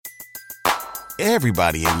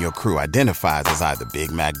Everybody in your crew identifies as either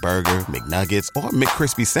Big Mac Burger, McNuggets, or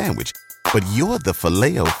McCrispy Sandwich. But you're the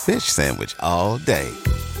Filet-O-Fish Sandwich all day.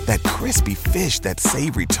 That crispy fish, that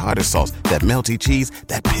savory tartar sauce, that melty cheese,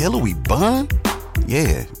 that pillowy bun.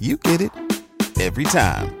 Yeah, you get it. Every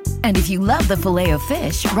time. And if you love the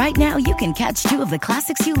Filet-O-Fish, right now you can catch two of the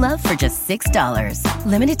classics you love for just $6.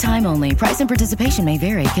 Limited time only. Price and participation may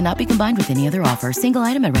vary. Cannot be combined with any other offer. Single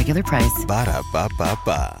item at regular price.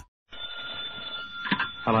 Ba-da-ba-ba-ba.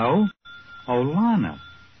 Hello? Oh, Lana.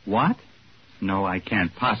 What? No, I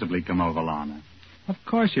can't possibly come over, Lana. Of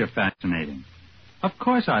course you're fascinating. Of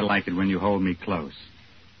course I like it when you hold me close.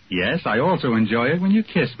 Yes, I also enjoy it when you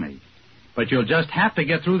kiss me. But you'll just have to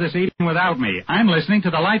get through this evening without me. I'm listening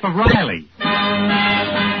to The Life of Riley.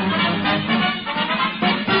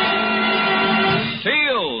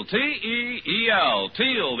 Teal, T-E-E-L,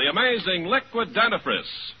 Teal, the amazing liquid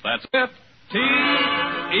dentifrice. That's it,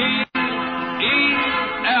 T-E-E-L.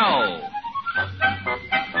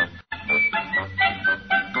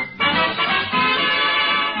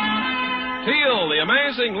 Teal, the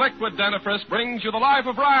amazing liquid dentifrice, brings you The Life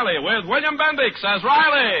of Riley with William Bendix as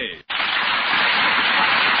Riley.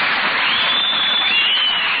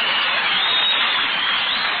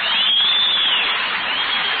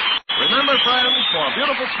 Remember, friends, for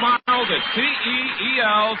beautiful smiles, it's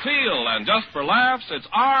T-E-E-L, Teal. And just for laughs, it's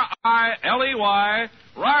R-I-L-E-Y,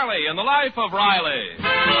 Riley in The Life of Riley.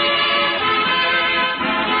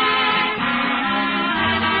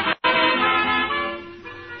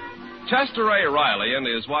 Chester A. Riley and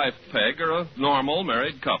his wife, Peg, are a normal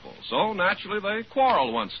married couple. So, naturally, they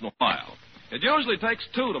quarrel once in a while. It usually takes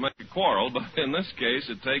two to make a quarrel, but in this case,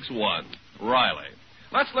 it takes one, Riley.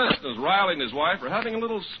 Let's listen as Riley and his wife are having a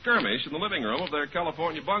little skirmish in the living room of their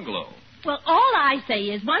California bungalow. Well, all I say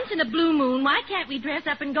is, once in a blue moon, why can't we dress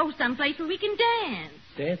up and go someplace where we can dance?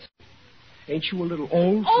 Dance? Ain't you a little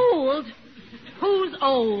old? Old? Who's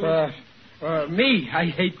old? Me. I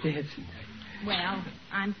hate dancing. Well,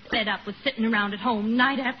 I'm fed up with sitting around at home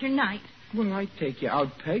night after night. Well, I'd take you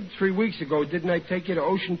out, Peg. 3 weeks ago, didn't I take you to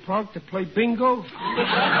Ocean Park to play bingo?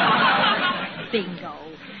 Bingo.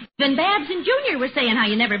 Then Babs and Junior were saying how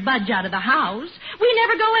you never budge out of the house. We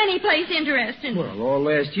never go anyplace interesting. Well, all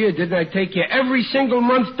last year, didn't I take you every single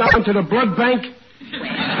month down to the blood bank?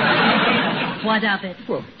 Well, what of it?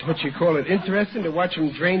 Well, don't you call it interesting to watch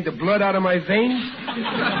them drain the blood out of my veins?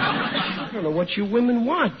 I don't know what you women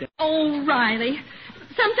want. Oh, Riley.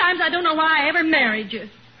 Sometimes I don't know why I ever married you.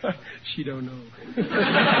 She don't know.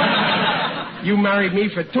 You married me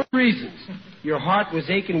for 2 reasons. Your heart was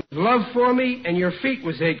aching with love for me, and your feet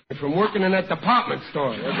was aching from working in that department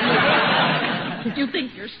store. You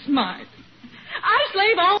think you're smart. I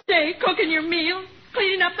slave all day cooking your meals,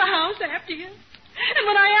 cleaning up the house after you. And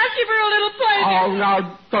when I ask you for a little pleasure... Oh,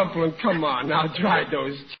 now, Dumplin', come on. Now, dry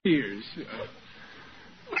those tears.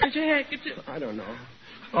 Where's your handkerchief? I don't know.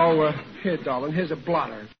 Oh, here, darling. Here's a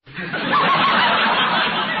blotter.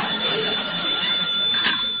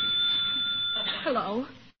 Hello.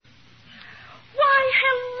 Why,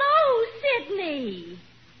 hello, Sidney.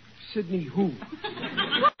 Sidney who?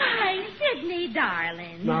 Why, Sidney,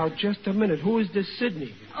 darling. Now, just a minute. Who is this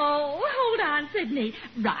Sidney? Oh, hold on, Sidney.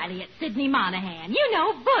 Riley, it's Sidney Monahan. You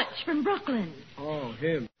know, Butch from Brooklyn. Oh,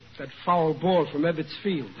 him. That foul ball from Ebbets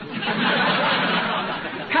Field.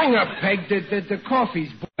 Hang up, Peg. The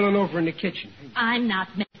coffee's boiling over in the kitchen. I'm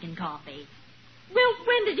not making coffee. Well,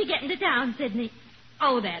 when did you get into town, Sidney?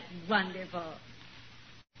 Oh, that's wonderful.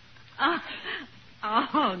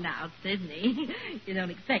 Oh, now, Sidney, you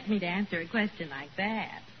don't expect me to answer a question like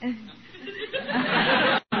that.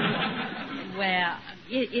 Well,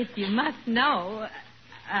 if you must know,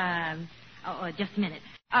 just a minute.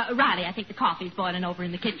 Riley, I think the coffee's boiling over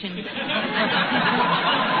in the kitchen.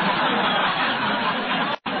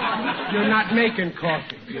 You're not making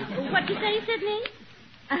coffee. What'd you say, Sidney?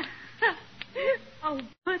 Oh,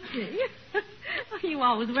 Butchie. You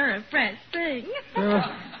always wear a fresh thing. Tell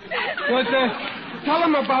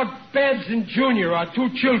him about Babs and Junior, our 2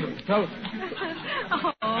 children. Tell him.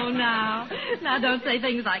 Oh, now don't say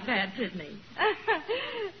things like that, Sidney.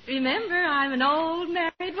 Remember, I'm an old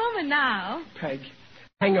married woman now. Peg,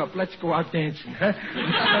 hang up. Let's go out dancing, huh?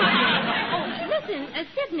 Oh, listen,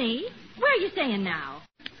 Sidney, where are you staying now?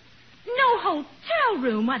 No hotel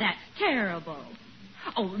room? Why, that's terrible.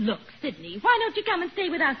 Oh, look, Sidney, why don't you come and stay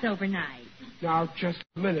with us overnight? Now, just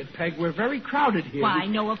a minute, Peg. We're very crowded here. Why,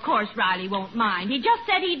 no, of course Riley won't mind. He just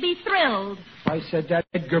said he'd be thrilled. I said that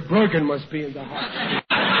Edgar Bergen must be in the house.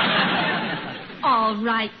 All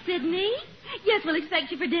right, Sidney. Yes, we'll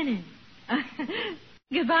expect you for dinner.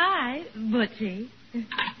 Goodbye, Butchie.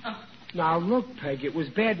 Now, look, Peg, it was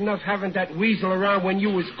bad enough having that weasel around when you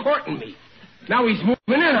was courting me. Now he's moving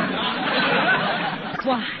in on me.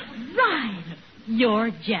 Why, Riley,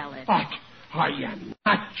 you're jealous. Oh, I am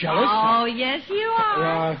not jealous. Oh, yes, you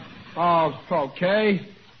are. Okay.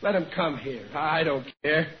 Let him come here. I don't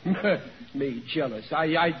care. Me jealous.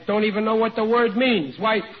 I don't even know what the word means.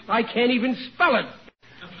 Why, I can't even spell it.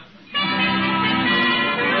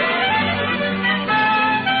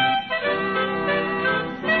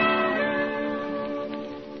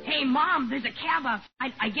 Hey, Mom, there's a cab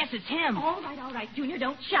outside. I guess it's him. All right, Junior,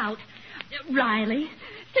 don't shout. Riley,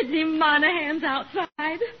 Sidney Monahan's outside.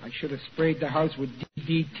 I should have sprayed the house with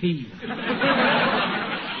DDT.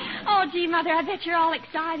 Oh, gee, Mother, I bet you're all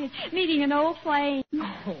excited. Meeting an old flame.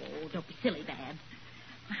 Oh, don't be silly, Dad.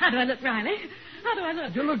 How do I look, Riley? How do I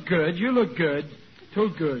look? You look good. You look good. Too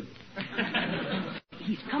good.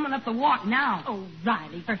 He's coming up the walk now. Oh,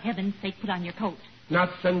 Riley, for heaven's sake, put on your coat.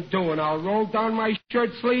 Nothing doing. I'll roll down my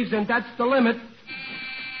shirt sleeves, and that's the limit.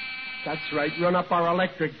 That's right. Run up our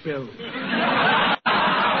electric bill. I'll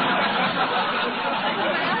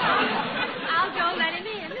go let him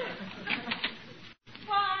in.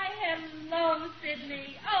 Why, hello,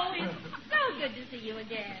 Sidney. Oh, it's so good to see you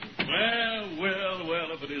again.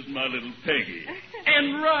 Well, if it isn't my little Peggy.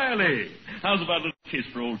 And Riley. How's about a little kiss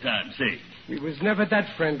for old time's sake? We was never that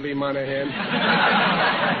friendly, Monahan.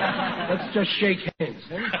 Let's just shake hands,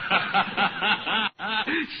 huh?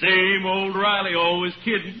 Same old Riley, always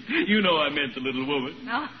kidding. You know I meant the little woman.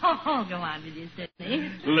 Oh, go on with you,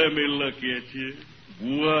 Sidney. Let me look at you.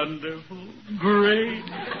 Wonderful. Great.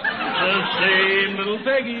 The same little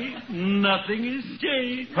Peggy. Nothing has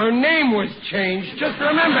changed. Her name was changed. Just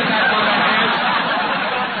remember that, Monahan.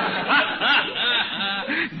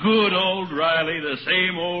 Good old Riley, the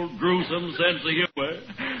same old gruesome sense of humor.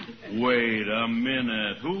 Wait a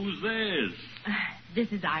minute. Who's this?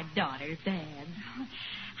 This is our daughter, Dad.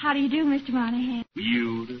 How do you do, Mr. Monahan?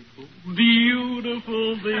 Beautiful.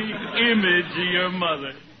 Beautiful. The image of your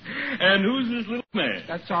mother. And who's this little man?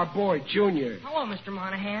 That's our boy, Junior. Hello, Mr.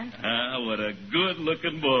 Monahan. Ah, what a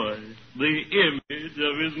good-looking boy. The image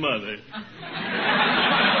of his mother.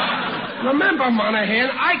 Remember, Monahan,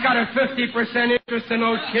 I got a 50% interest in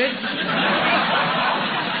those kids.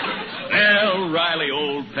 Well, Riley,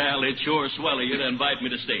 old pal, it's sure swell of you to invite me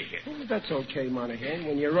to stay here. Oh, that's okay, Monahan.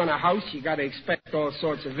 When you run a house, you got to expect all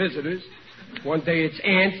sorts of visitors. One day it's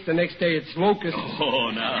ants, the next day it's locusts. Oh,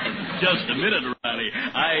 now, just a minute, Riley.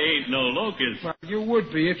 I ain't no locust. Well, you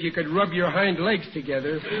would be if you could rub your hind legs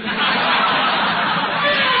together.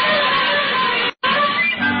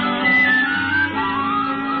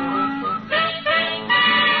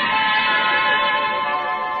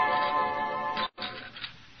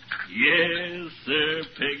 Yes, sir,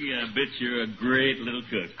 Peggy, I bet you're a great little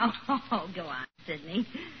cook. Oh, go on, Sidney.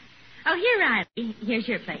 Oh, here, Riley. Here's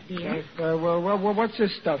your plate, dear. Well, what's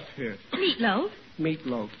this stuff here? Meatloaf.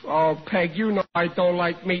 Meatloaf. Oh, Peg, you know I don't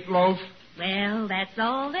like meatloaf. Well, that's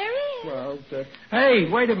all there is. Well, hey,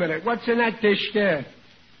 wait a minute. What's in that dish there?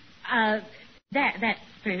 That's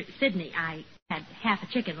for Sidney. I had half a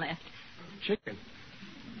chicken left. Chicken?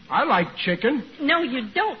 I like chicken. No, you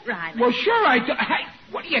don't, Riley. Well, sure I do. Hey,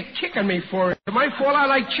 what are you kicking me for? Is it my fault I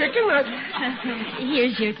like chicken?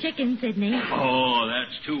 Here's your chicken, Sidney. Oh,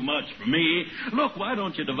 that's too much for me. Look, why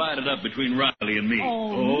don't you divide it up between Riley and me?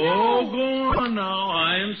 Oh, no. Go on now.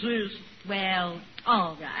 I insist. Well,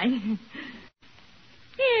 all right.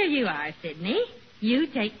 Here you are, Sidney. You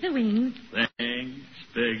take the wings. Thanks,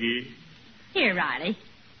 Peggy. Here, Riley.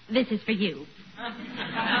 This is for you.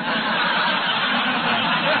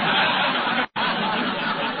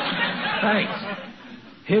 Thanks.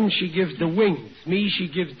 Him, she gives the wings. Me, she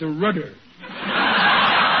gives the rudder.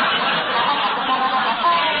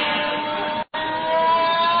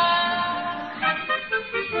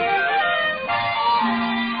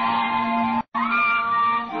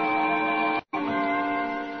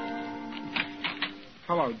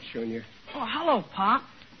 Hello, Junior. Oh, hello, Pop.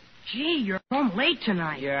 Gee, you're home late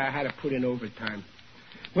tonight. Yeah, I had to put in overtime.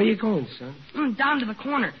 Where you going, son? Down to the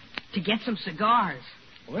corner to get some cigars.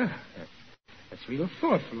 Well, that's real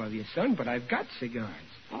thoughtful of you, son, but I've got cigars.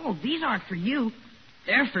 Oh, these aren't for you.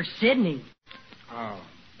 They're for Sidney. Oh.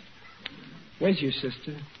 Where's your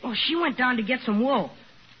sister? Oh, she went down to get some wool.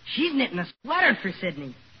 She's knitting a sweater for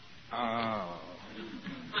Sidney. Oh.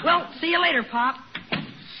 Well, see you later, Pop.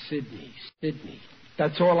 Sidney.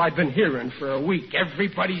 That's all I've been hearing for a week.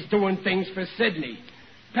 Everybody's doing things for Sidney.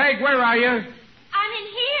 Peg, where are you? I'm in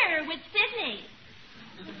here with Sidney.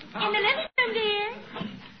 In the living room, dear.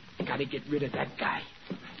 Gotta get rid of that guy.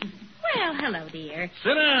 Well, hello, dear.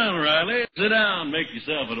 Sit down, Riley. Sit down. Make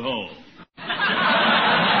yourself at home.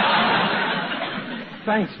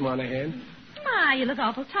 Thanks, Monahan. My, you look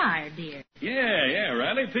awful tired, dear. Yeah,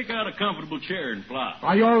 Riley. Pick out a comfortable chair and fly.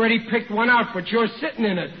 I already picked one out, but you're sitting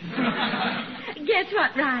in it. Guess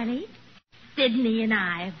what, Riley? Sidney and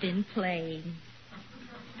I have been playing.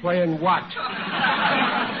 Playing what?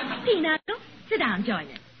 Peanut, sit down, join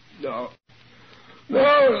us. No,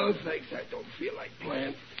 thanks. I don't feel like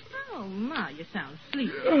playing. Oh, my, you sound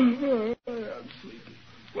sleepy. I'm sleepy.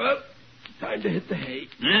 Well, time to hit the hay.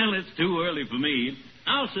 Well, it's too early for me.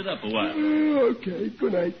 I'll sit up a while. Okay,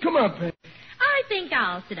 good night. Come on, Peg. I think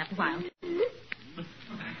I'll sit up a while.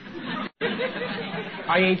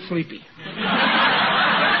 I ain't sleepy.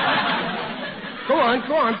 Go on.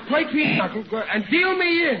 Play pinochle and deal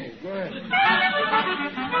me in. Go ahead.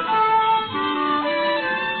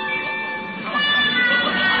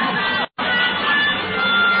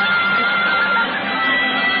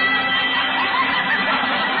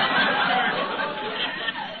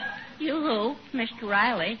 You, Mr.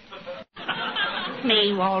 Riley. It's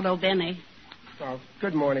me, Waldo Benny. Oh,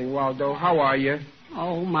 good morning, Waldo. How are you?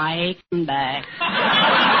 Oh, my aching back.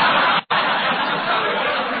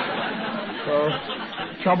 So,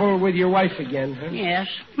 trouble with your wife again, huh? Yes,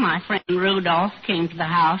 my friend Rudolph came to the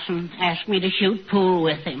house and asked me to shoot pool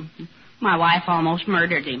with him. My wife almost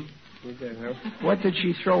murdered him. You did, huh? What did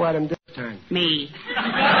she throw at him this time? Me.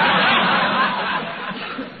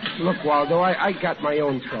 Look, Waldo, I got my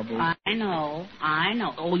own trouble. I know.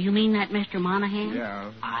 Oh, you mean that Mr. Monahan?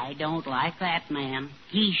 Yeah. I don't like that man.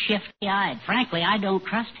 He's shifty-eyed. Frankly, I don't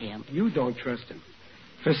trust him. You don't trust him.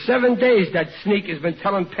 For 7 days, that sneak has been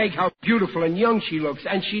telling Peg how beautiful and young she looks,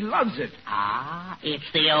 and she loves it. Ah, it's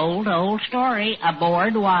the old story. A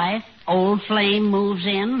bored wife, old flame moves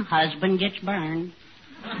in, husband gets burned.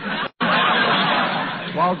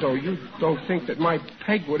 Waldo, you don't think that my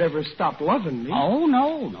Peg would ever stop loving me? Oh,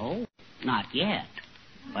 no. Not yet.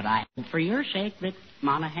 But I hope for your sake that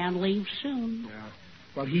Monahan leaves soon. Yeah.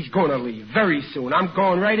 Well, he's going to leave very soon. I'm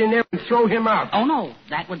going right in there and throw him out. Oh, no.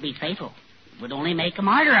 That would be fatal. It would only make a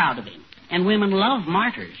martyr out of him. And women love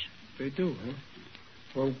martyrs. They do, huh?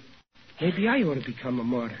 Well, maybe I ought to become a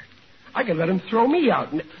martyr. I could let him throw me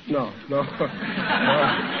out. No.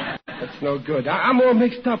 That's no good. I'm all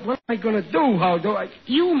mixed up. What am I going to do, Waldo?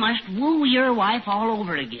 You must woo your wife all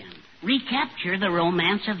over again. Recapture the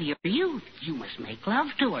romance of your youth. You must make love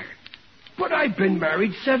to her. But I've been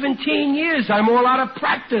married 17 years. I'm all out of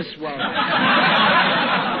practice, Waldo.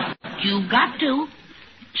 You've got to.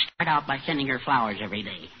 Start out by sending her flowers every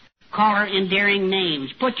day. Call her endearing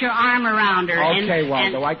names. Put your arm around her. Okay,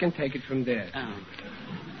 Waldo, I can take it from there. Oh.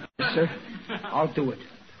 Yes, sir. I'll do it.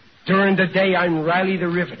 During the day, I'm Riley the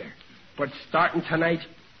Riveter. But starting tonight,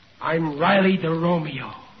 I'm Riley the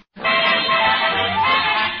Romeo.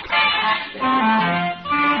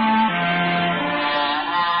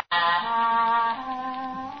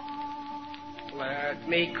 Let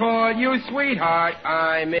me call you sweetheart.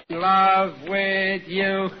 I'm in love with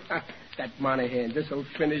you. That Monahan, this'll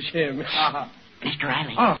finish him. Mr.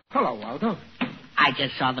 Riley. Oh, hello, Waldo. I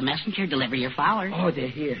just saw the messenger deliver your flowers. Oh, they're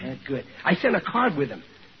here. Good. I sent a card with them.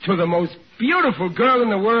 To the most beautiful girl in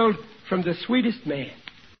the world from the sweetest man.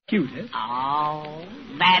 Cute, huh? Oh,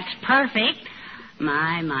 that's perfect.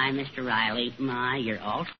 My, Mr. Riley. My, you're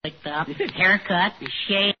all slicked up. Haircut,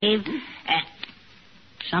 shaved.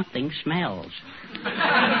 Something smells.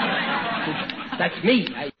 That's me.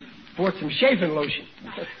 I bought some shaving lotion.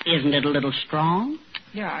 Isn't it a little strong?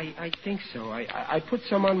 Yeah, I think so. I put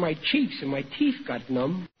some on my cheeks and my teeth got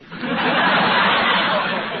numb.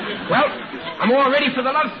 Well, I'm all ready for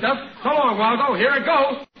the love stuff. So long, Waldo. Here it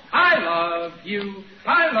goes. I love you.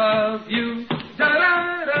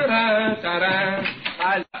 Da-da-da-da-da-da.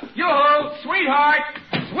 I love you, sweetheart.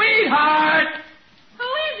 Sweetheart. Who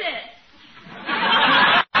is it?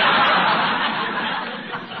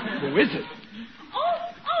 Who is it?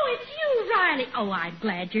 Oh, it's you, Riley. Oh, I'm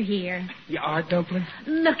glad you're here. You are, Dumpling?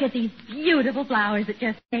 Look at these beautiful flowers that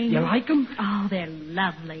just came. You like them? Oh, they're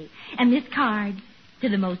lovely. And this card, to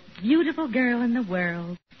the most beautiful girl in the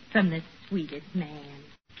world, from the sweetest man.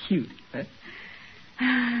 Cute, huh?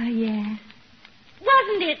 Ah, yes.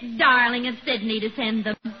 Wasn't it darling of Sidney to send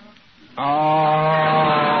them?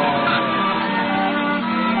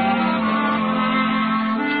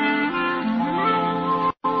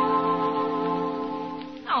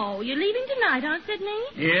 Oh, you're leaving tonight, Aunt Sidney?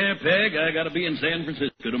 Yeah, Peg, I gotta be in San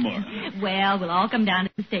Francisco tomorrow. Well, we'll all come down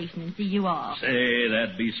to the station and see you all. Say,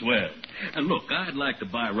 that'd be swell. And look, I'd like to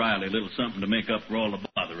buy Riley a little something to make up for all the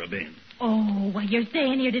bother of him. Oh, what you're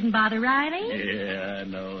saying here didn't bother Riley? Yeah, I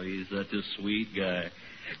know. He's such a sweet guy.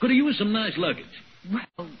 Could have used some nice luggage. Well,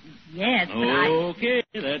 yes, but Okay,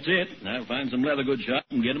 that's it. I'll find some leather goods shop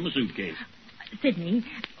and get him a suitcase. Sidney,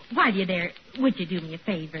 while you're there, would you do me a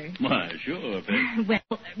favor? Why, sure, Peg.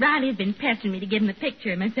 Well, Riley's been pestering me to give him a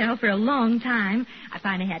picture of myself for a long time. I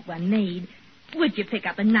finally had one made. Would you pick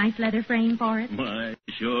up a nice leather frame for it? Why,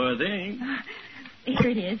 sure thing. Here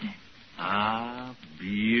it is. Ah,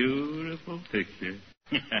 beautiful picture.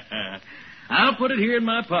 I'll put it here in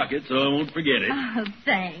my pocket so I won't forget it. Oh,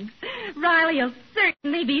 thanks. Riley'll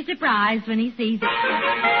certainly be surprised when he sees it.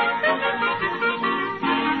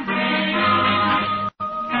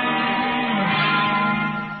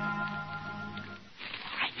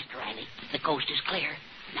 The coast is clear.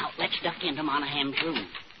 Now, let's duck into Monahan's room.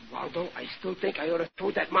 Waldo, I still think I ought to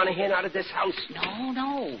throw that Monahan out of this house.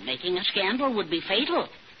 No. Making a scandal would be fatal.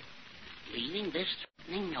 Leaving this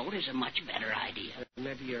threatening note is a much better idea.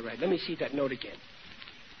 Maybe you're right. Let me see that note again.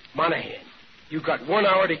 Monahan, you got 1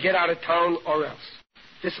 hour to get out of town or else.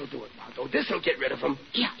 This'll do it, Waldo. This'll get rid of him.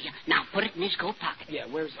 Yeah. Now, put it in his coat pocket. Yeah,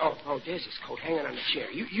 where's... Oh, there's his coat hanging on the chair.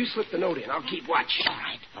 You slip the note in. I'll keep watch.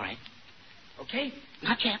 All right. Okay?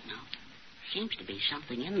 Not yet, no. Seems to be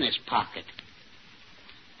something in this pocket.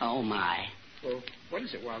 Oh, my. Well, what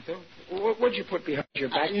is it, Waldo? What'd you put behind your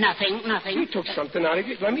back? Nothing. You took something out of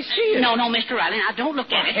it. Let me see it. No, Mr. Riley. Now, don't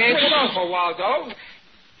look at it. Hand it over, Waldo.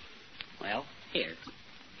 Well, here.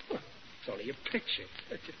 It's only a picture.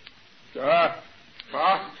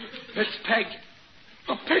 It's Peg.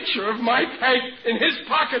 A picture of my Peg in his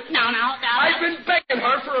pocket. No. I've been begging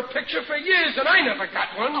her for a picture for years, and I never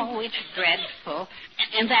got one. Oh, it's dreadful.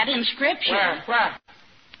 And that inscription. Where?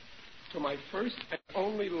 To my first and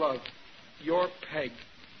only love, your Peg.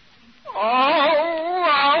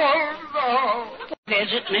 Oh, no. What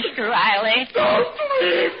is it, Mr. Riley? Don't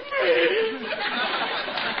leave me.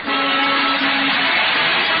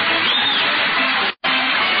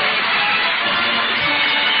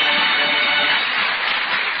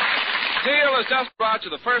 Teal has just brought you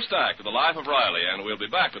the first act of The Life of Riley, and we'll be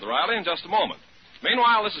back with Riley in just a moment.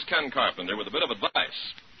 Meanwhile, this is Ken Carpenter with a bit of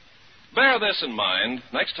advice. Bear this in mind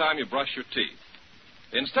next time you brush your teeth.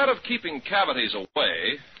 Instead of keeping cavities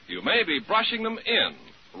away, you may be brushing them in,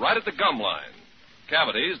 right at the gum line.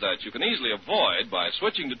 Cavities that you can easily avoid by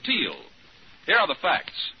switching to Teal. Here are the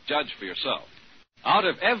facts. Judge for yourself. Out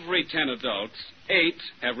of every 10 adults, 8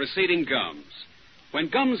 have receding gums. When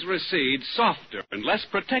gums recede, softer and less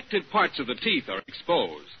protected parts of the teeth are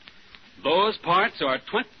exposed. Those parts are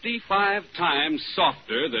 25 times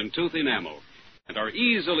softer than tooth enamel and are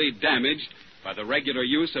easily damaged by the regular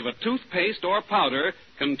use of a toothpaste or powder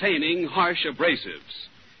containing harsh abrasives.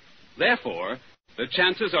 Therefore, the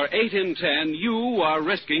chances are 8 in 10 you are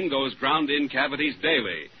risking those ground-in cavities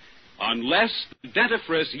daily, unless the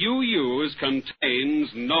dentifrice you use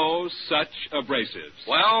contains no such abrasives.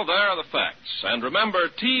 Well, there are the facts. And remember,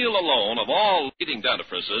 Teal alone of all leading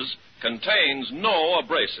dentifrices contains no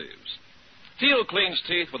abrasives. Teal cleans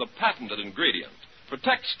teeth with a patented ingredient,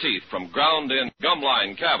 protects teeth from ground-in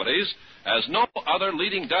gum-line cavities as no other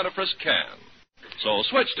leading dentifrice can. So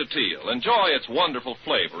switch to Teal. Enjoy its wonderful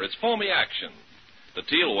flavor, its foamy action. The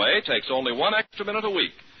Teal way takes only 1 extra minute a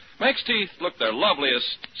week. Makes teeth look their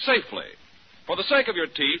loveliest safely. For the sake of your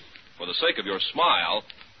teeth, for the sake of your smile,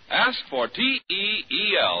 ask for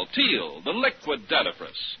T-E-E-L, Teal, the liquid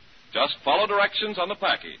dentifrice. Just follow directions on the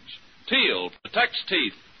package. Teal protects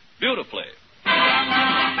teeth beautifully.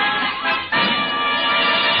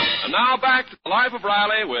 And now back to The Life of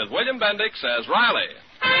Riley with William Bendix as Riley.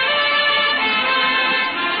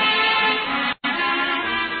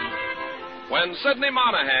 When Sidney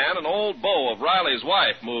Monahan, an old beau of Riley's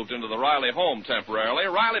wife, moved into the Riley home temporarily,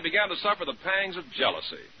 Riley began to suffer the pangs of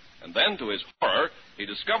jealousy. And then, to his horror, he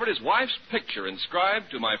discovered his wife's picture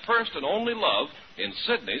inscribed to my first and only love in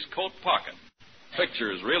Sidney's coat pocket.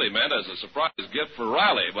 Picture is really meant as a surprise gift for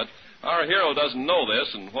Riley, but our hero doesn't know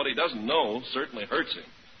this, and what he doesn't know certainly hurts him.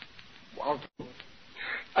 Waldo,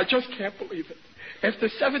 I just can't believe it. After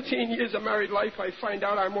 17 years of married life, I find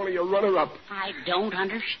out I'm only a runner-up. I don't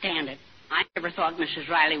understand it. I never thought Mrs.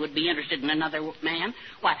 Riley would be interested in another man.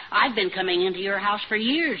 Why, I've been coming into your house for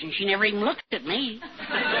years, and she never even looked at me.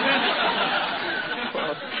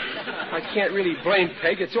 Well, I can't really blame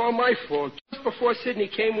Peg. It's all my fault. Just before Sidney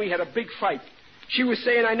came, we had a big fight. She was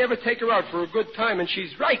saying I never take her out for a good time, and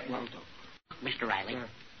she's right, Waldo. Mr. Riley,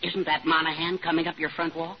 isn't that Monahan coming up your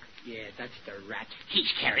front walk? Yeah, that's the rat. He's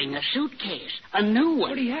carrying a suitcase, a new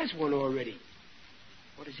one. But he has one already.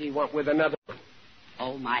 What does he want with another one?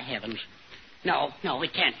 Oh, my heavens. No,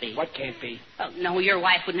 it can't be. What can't be? No, your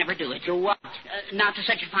wife would never do it. Do what? Not to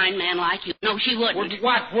such a fine man like you. No, she wouldn't. Wouldn't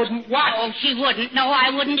what? Wouldn't what? Oh, she wouldn't. No,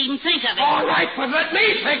 I wouldn't even think of it. All right, but let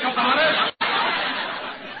me think about it.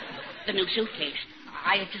 The new suitcase.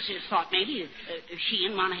 I just thought maybe she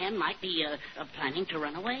and Monahan might be planning to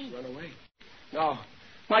run away. Run away? No.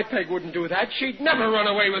 My Peg wouldn't do that. She'd never run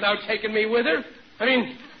away without taking me with her. I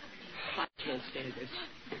mean, I can't stand this.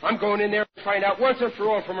 I'm going in there and find out once and for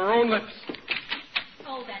all from her own lips.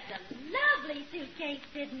 Oh, that's a lovely suitcase,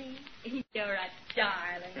 Sidney. You're a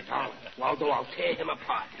darling. Oh, Waldo, I'll tear him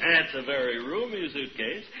apart. That's a very roomy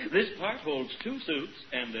suitcase. This part holds 2 suits,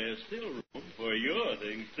 and there's still room for your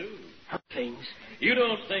things, too. Her things? You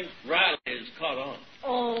don't think Riley is caught on?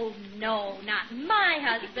 Oh, no, not my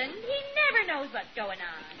husband. He never knows what's going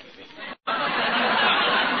on.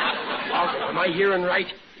 Waldo, am I hearing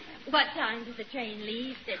right? What time does the train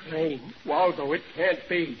leave, Sidney? Train? Waldo, it can't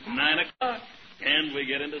be. 9 o'clock. And we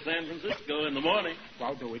get into San Francisco in the morning.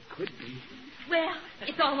 Waldo, it could be. Well,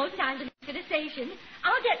 it's almost time to make to the station.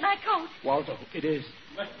 I'll get my coat. Waldo, it is.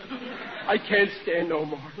 I can't stand no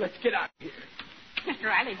more. Let's get out of here. Mr.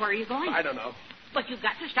 Riley, where are you going? I don't know. But you've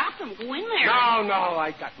got to stop them. Go in there. No,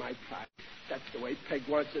 I got my pride. That's the way Peg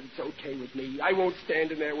wants it. It's okay with me. I won't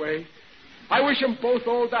stand in their way. I wish them both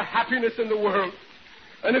all the happiness in the world.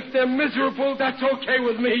 And if they're miserable, that's okay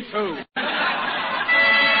with me, too.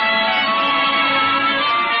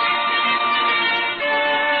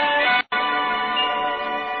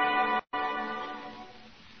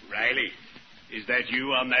 Riley, is that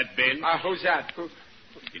you on that bench? Who's that?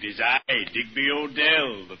 It is I, Digby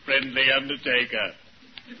Odell, the friendly undertaker.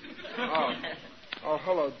 Oh,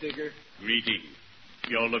 hello, Digger. Greetings.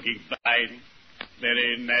 You're looking fine.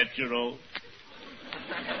 Very natural.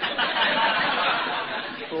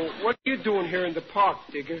 Well, what are you doing here in the park,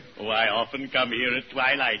 Digger? Oh, I often come here at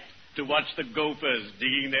twilight to watch the gophers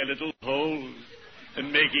digging their little holes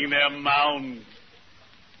and making their mounds.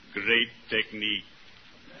 Great technique.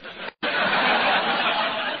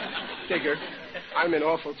 Digger, I'm in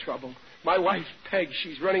awful trouble. My wife, Peg,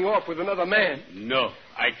 she's running off with another man. No,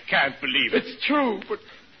 I can't believe it. It's true, but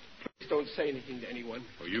please don't say anything to anyone.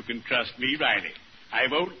 Oh, you can trust me, Riley. I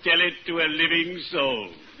won't tell it to a living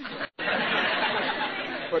soul.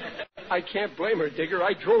 But I can't blame her, Digger.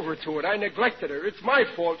 I drove her to it. I neglected her. It's my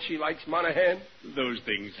fault she likes Monahan. Those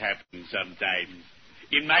things happen sometimes.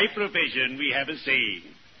 In my profession, we have a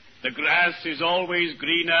saying. The grass is always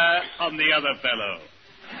greener on the other fellow.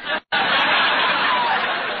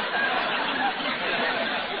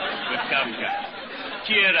 But come.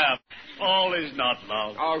 Cheer up. All is not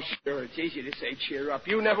lost. Oh, sure. It's easy to say cheer up.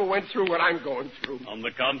 You never went through what I'm going through. On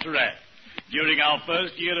the contrary. During our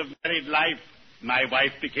first year of married life, my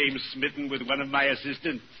wife became smitten with one of my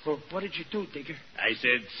assistants. Well, what did you do, Digger? I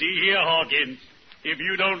said, see here, Hawkins. If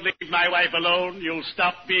you don't leave my wife alone, you'll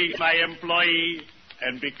stop being my employee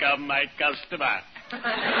and become my customer.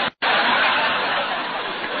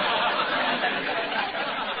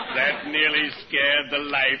 That nearly scared the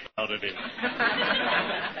life out of him.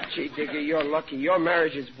 Gee, Digger, you're lucky. Your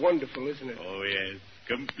marriage is wonderful, isn't it? Oh, yes.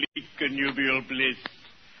 Complete connubial bliss.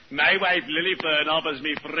 My wife, Lillyfern, offers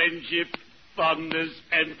me friendship, fondness,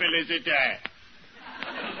 and felicity.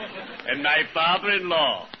 And my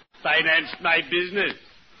father-in-law financed my business.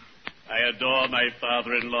 I adore my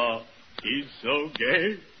father-in-law. He's so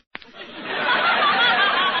gay.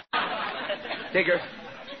 Digger,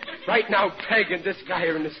 right now, Peg and this guy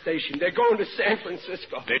are in the station. They're going to San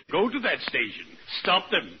Francisco. Then go to that station. Stop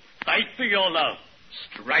them. Fight for your love.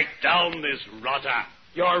 Strike down this rotter.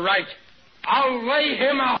 You're right. I'll lay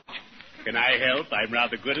him out. Can I help? I'm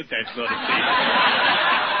rather good at that sort of thing.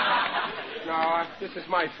 No, this is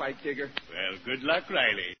my fight, Digger. Well, good luck,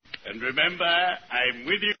 Riley. And remember, I'm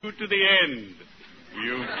with you to the end.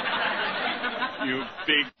 You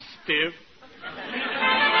big stiff.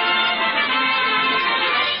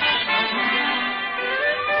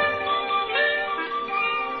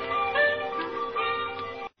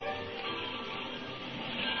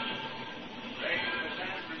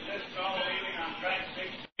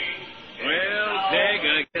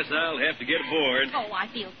 I'll have to get aboard. Oh, I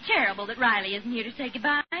feel terrible that Riley isn't here to say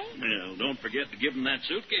goodbye. Well, don't forget to give him that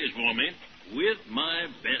suitcase for me. With my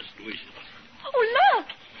best wishes. Oh, look!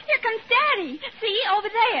 Here comes Daddy. See, over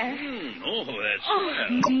there. Oh, that's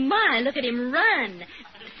Oh, my, look at him run.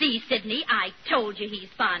 See, Sidney, I told you he's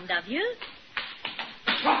fond of you.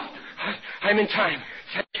 Oh, I'm in time.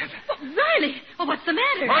 Together. Oh, Riley! Oh, what's the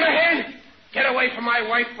matter? Monahan! Get away from my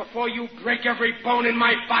wife before you break every bone in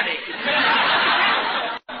my body.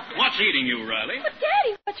 What's eating you, Riley? But,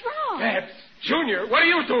 Daddy, what's wrong? Babs, Junior, what are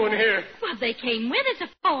you doing here? Well, they came with us, of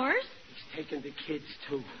course. He's taking the kids,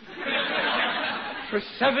 too. For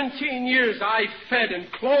 17 years, I fed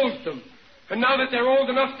and clothed them. And now that they're old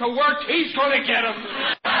enough to work, he's going to get them.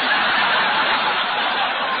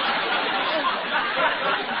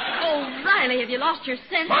 Oh, Riley, have you lost your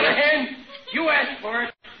senses? Monahan, you asked for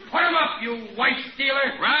it. Put him up, you wife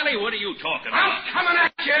stealer. Riley, what are you talking about? I'm coming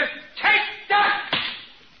at you. Take that!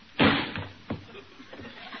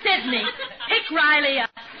 Sidney, pick Riley up.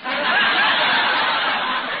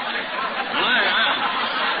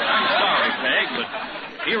 I'm sorry, Peg,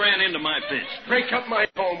 but he ran into my fist. Break up my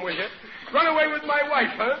home with you. Run away with my wife,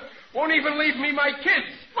 huh? Won't even leave me my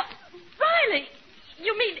kids. What? Riley,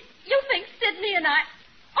 you mean you think Sidney and I...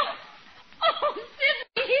 Oh,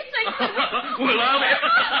 Sidney, he thinks... Well, I'll...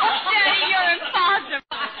 Daddy, you're impossible.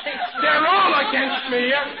 They're all against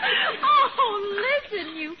me. Oh,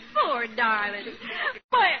 listen, you poor darling.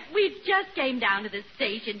 Why, we just came down to the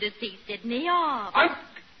station to see Sidney off. Huh?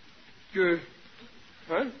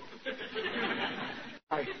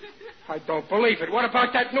 I don't believe it. What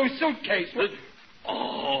about that new suitcase?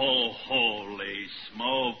 Oh, holy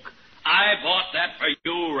smoke. I bought that for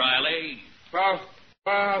you, Riley. Well,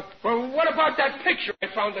 what about that picture I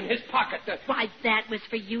found in his pocket? Why, that was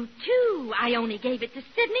for you, too. I only gave it to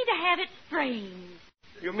Sidney to have it framed.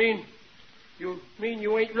 You mean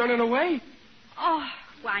you ain't running away? Oh,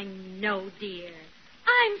 why, no, dear.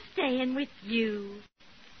 I'm staying with you.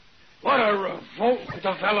 What a revolting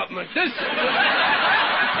development this is.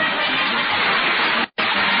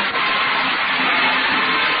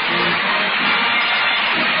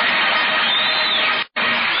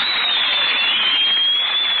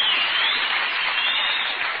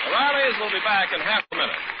 We'll be back in half a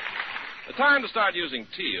minute. The time to start using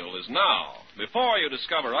Teal is now, before you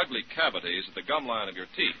discover ugly cavities at the gum line of your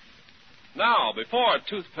teeth. Now, before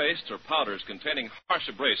toothpastes or powders containing harsh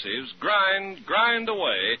abrasives grind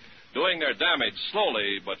away, doing their damage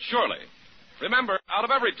slowly but surely. Remember, out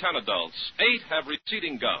of every 10 adults, 8 have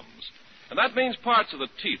receding gums. And that means parts of the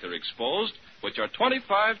teeth are exposed which are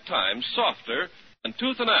 25 times softer than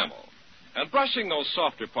tooth enamel. And brushing those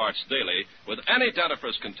softer parts daily with any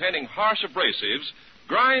dentifrice containing harsh abrasives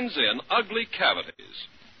grinds in ugly cavities.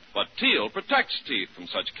 But Teal protects teeth from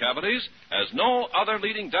such cavities as no other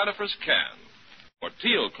leading dentifrice can. For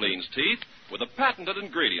Teal cleans teeth with a patented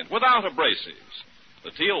ingredient without abrasives.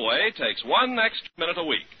 The Teal way takes 1 extra minute a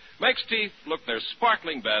week, makes teeth look their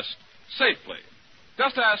sparkling best safely.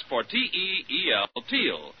 Just ask for T-E-E-L,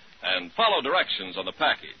 Teal, and follow directions on the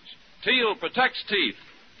package. Teal protects teeth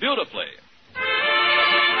beautifully.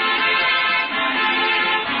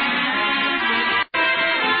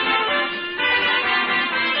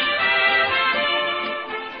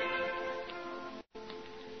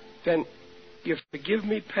 Then you forgive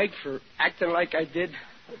me, Peg, for acting like I did?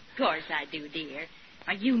 Of course I do, dear.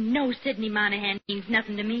 Now, you know Sidney Monahan means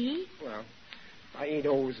nothing to me. Well, I ain't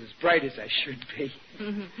always as bright as I should be.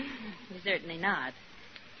 Certainly not.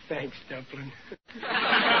 Thanks, Dublin.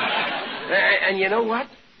 And you know what?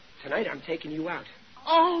 Tonight I'm taking you out.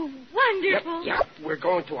 Oh, wonderful. Yep. We're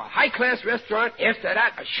going to a high-class restaurant. After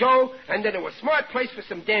that, a show, and then to a smart place for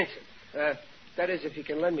some dancing. That is, if you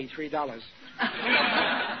can lend me $3. Well,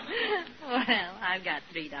 I've got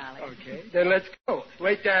 $3. Okay, then let's go.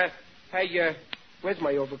 Wait, hey, where's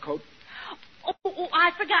my overcoat? Oh,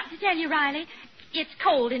 I forgot to tell you, Riley. It's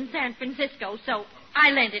cold in San Francisco, so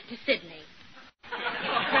I lent it to Sidney.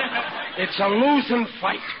 It's a losing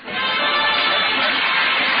fight.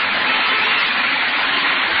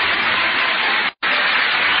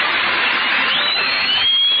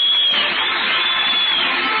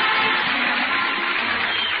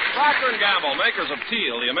 Procter & Gamble, makers of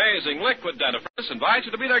Teal, the amazing liquid dentifrice, invite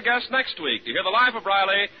you to be their guest next week to hear The Life of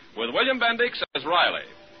Riley with William Bendix as Riley.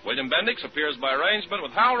 William Bendix appears by arrangement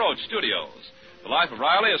with Hal Roach Studios. The Life of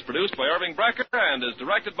Riley is produced by Irving Brecker and is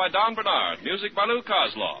directed by Don Bernard. Music by Lou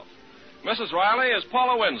Kozloff. Mrs. Riley is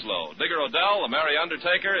Paula Winslow. Digger Odell, the Merry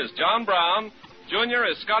Undertaker, is John Brown. Junior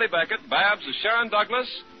is Scotty Beckett. Babs is Sharon Douglas.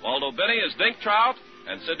 Waldo Binney is Dink Trout.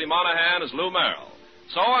 And Sidney Monahan is Lou Merrill.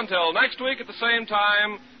 So until next week at the same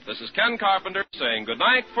time, this is Ken Carpenter saying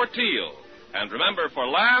goodnight for Teal. And remember, for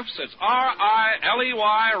laughs, it's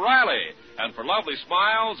R-I-L-E-Y, Riley. And for lovely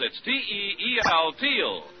smiles, it's T-E-E-L,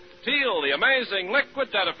 Teal. Teal, the amazing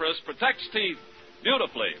liquid dentifrice, protects teeth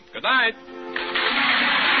beautifully. Good night.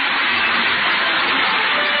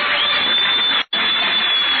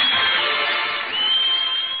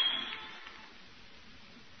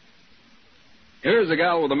 Here's a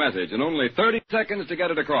gal with a message, and only 30 seconds to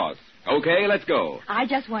get it across. Okay, let's go. I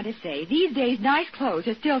just want to say, these days, nice clothes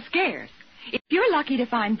are still scarce. If you're lucky to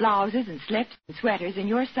find blouses and slips and sweaters in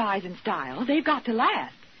your size and style, they've got to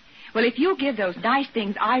last. Well, if you give those nice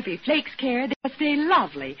things Ivory Flakes care, they'll stay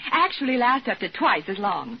lovely. Actually last up to twice as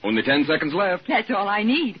long. Only 10 seconds left. That's all I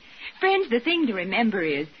need. Friends, the thing to remember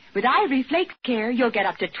is, with Ivory Flakes care, you'll get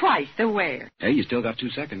up to twice the wear. Hey, you still got 2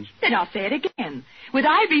 seconds. Then I'll say it again. With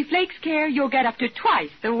Ivory Flakes care, you'll get up to twice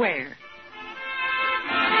the wear.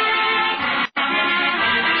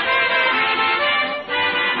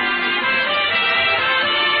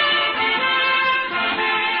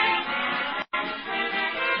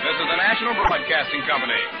 This is the National Broadcasting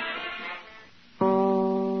Company.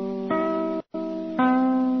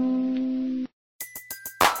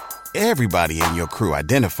 Everybody in your crew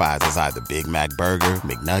identifies as either Big Mac Burger,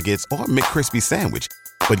 McNuggets, or McCrispy Sandwich.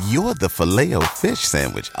 But you're the Filet-O-Fish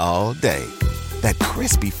Sandwich all day. That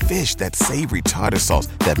crispy fish, that savory tartar sauce,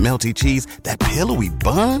 that melty cheese, that pillowy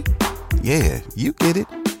bun. Yeah, you get it.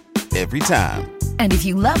 Every time. And if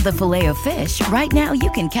you love the Filet-O-Fish, right now you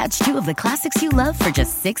can catch 2 of the classics you love for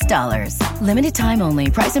just $6. Limited time only.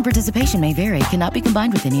 Price and participation may vary. Cannot be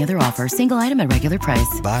combined with any other offer. Single item at regular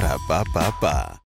price. Ba-da-ba-ba-ba.